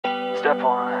Step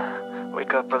 1, wake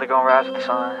up early, gonna rise with the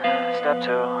sun. Step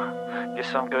 2, get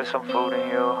some good, some food in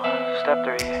you. Step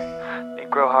 3, think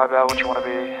real hard about what you wanna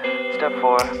be. Step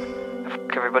 4,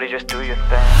 everybody just do your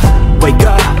thing. Wake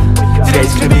up, today's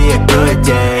gonna be a good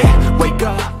day. Wake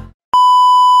up.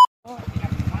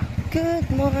 Good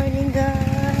morning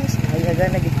guys.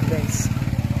 Ayaga na gito guys.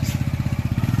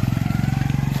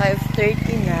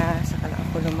 5:30 na. Saka lang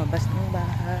ako lumabas ng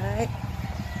bahay.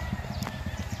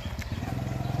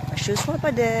 Shoes mo pa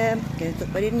din. Ganito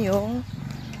pa rin yung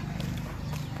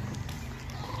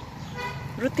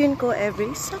routine ko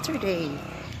every Saturday.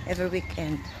 Every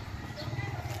weekend.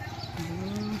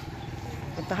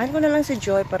 Puntahan ko na lang si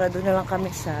Joy para doon na lang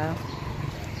kami sa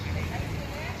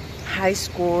high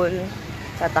school.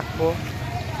 Tatakbo.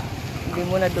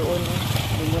 Hindi muna doon.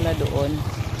 Hindi muna doon.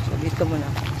 So, dito muna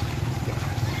ako.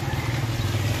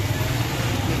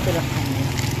 Dito lang kami.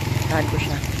 Tahan ko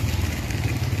siya.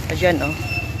 Diyan, oh.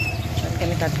 Saan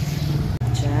kami tatakbo?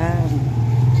 Diyan.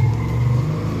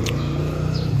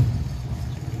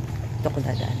 Dito ko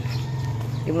dadaan.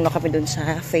 Hindi muna kami doon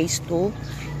sa phase 2.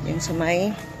 Yung sa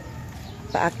may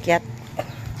paakyat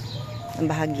ng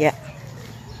bahagya.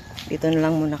 Dito na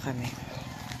lang muna kami.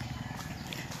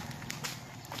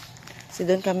 So,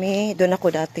 doon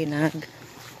ako dati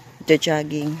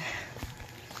nag-jogging.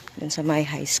 Doon sa my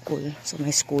high school. Sa my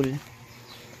school.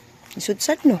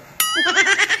 Isudsad, no?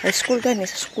 High school gani,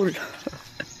 sa school.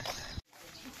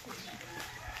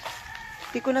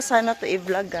 Hindi ko na sana to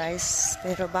i-vlog, guys.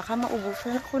 Pero baka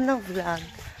maubusan ako ng vlog.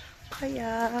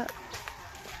 Kaya,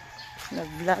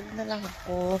 nag-vlog na lang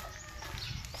ako.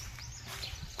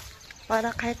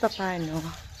 Para kahit paano,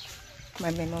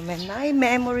 may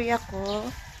memory ako.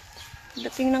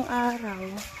 Dating ng araw.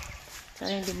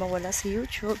 Sana hindi mawala si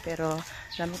YouTube. Pero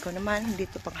alam ko naman, hindi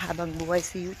ito panghabang buhay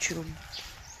si YouTube.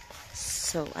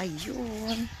 So,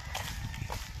 ayun.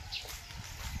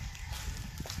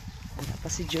 Wala pa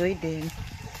si Joy din.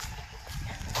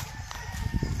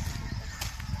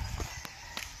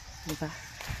 Diba?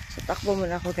 So, takbo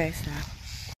muna ako guys ha.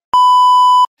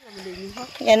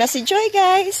 Yan na si Joy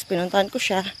guys. Pinuntahan ko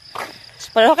siya.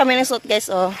 So, pareho kami ng suot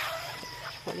guys oh.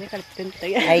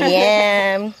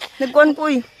 Ayan. Nagkuhan po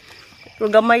eh.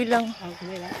 Pero gamay lang.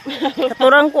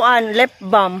 Katurang kuan, left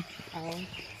bum.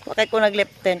 Wakay ko nag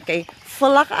left 10 kay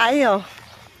fulak ayo.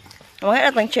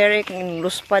 Mga atang cherry kang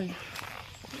luspad.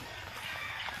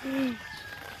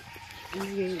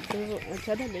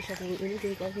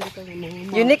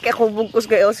 Unique ako bugkos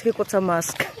kayo sa hikot sa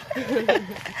mask.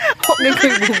 Ako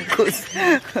nagkoy bugkos.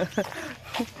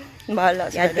 Bahala.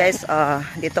 Yan guys,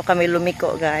 dito kami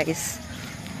lumiko guys.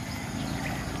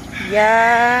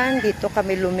 Yan, dito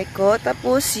kami lumiko.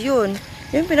 Tapos yun,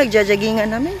 yung pinagjajagingan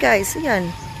namin guys. Yan.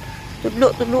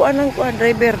 Tudluan ng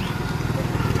driver.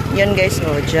 Yan guys,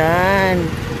 oh, dyan.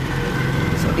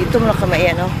 So, dito muna kami,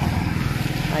 ayan, oh.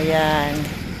 Ayan.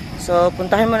 So,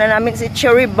 puntahan muna namin si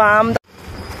Cherry Bomb.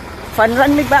 Fun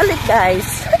run may balik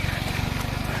guys.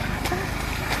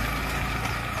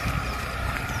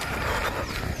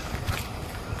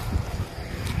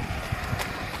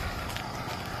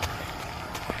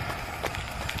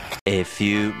 A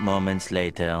few moments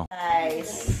later.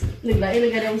 Guys,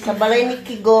 sa balay ni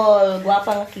Kigol,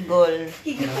 guwapang Kigol.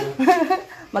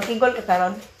 Magkigol ka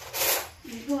karon?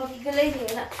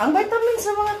 Ang vitamin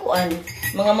sa mga kuan,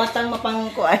 mga matang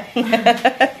mapangkuan.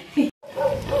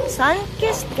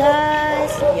 Sunkissed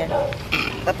guys. Yan.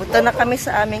 Papunta na kami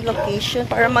sa aming location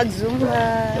para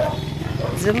mag-zumba.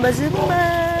 Zumba.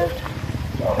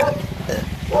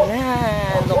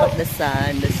 Yan, look at the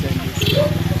sun. The sun is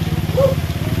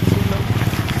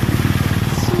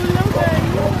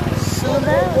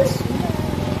Sulaw.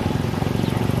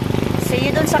 See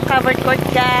you dun sa covered court,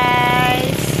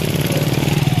 guys.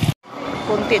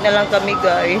 Kunti na lang kami,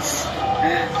 guys.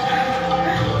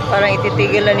 Parang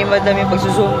ititigil na ni Madam yung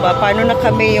pagsusumba. Paano na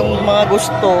kami yung mga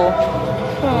gusto?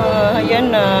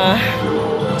 Ayan na.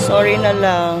 Sorry na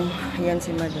lang. Ayan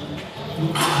si Madam.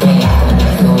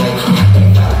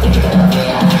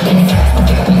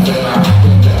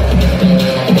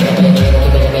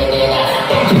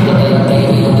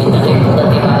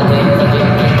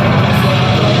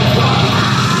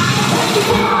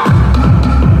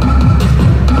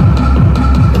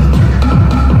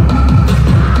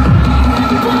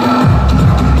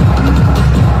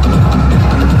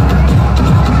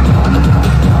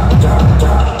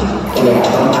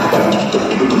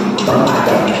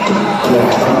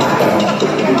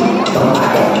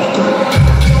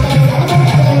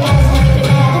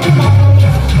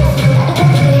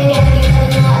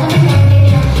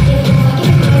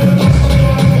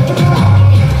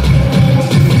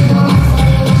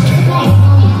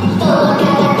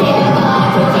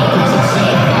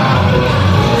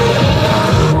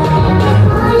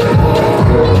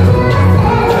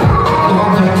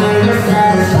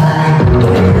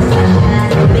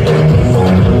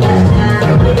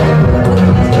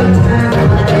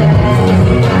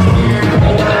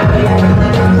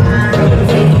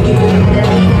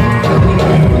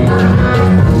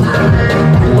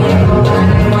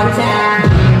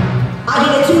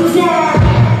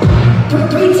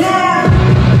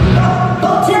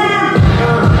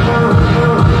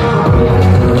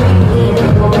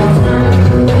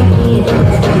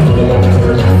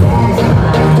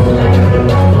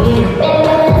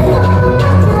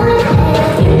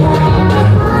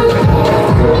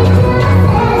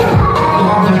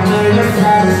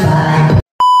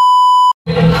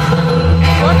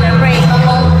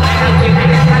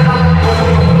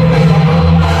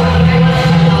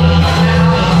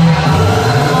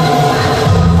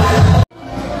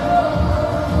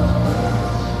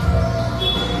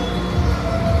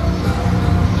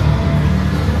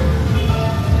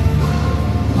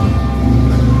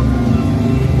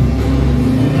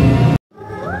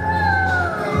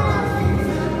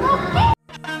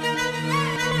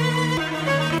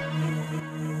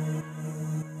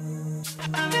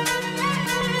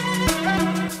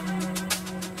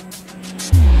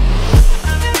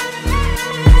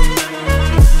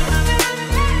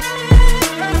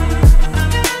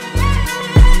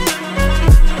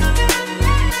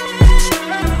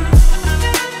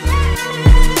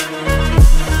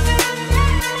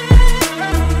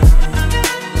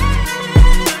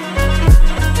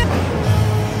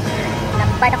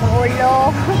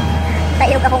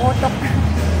 Nahulog akong utok.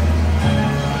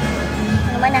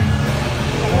 Ano man na.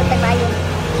 Nalimutan ba yun?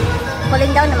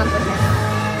 Cooling down naman po na.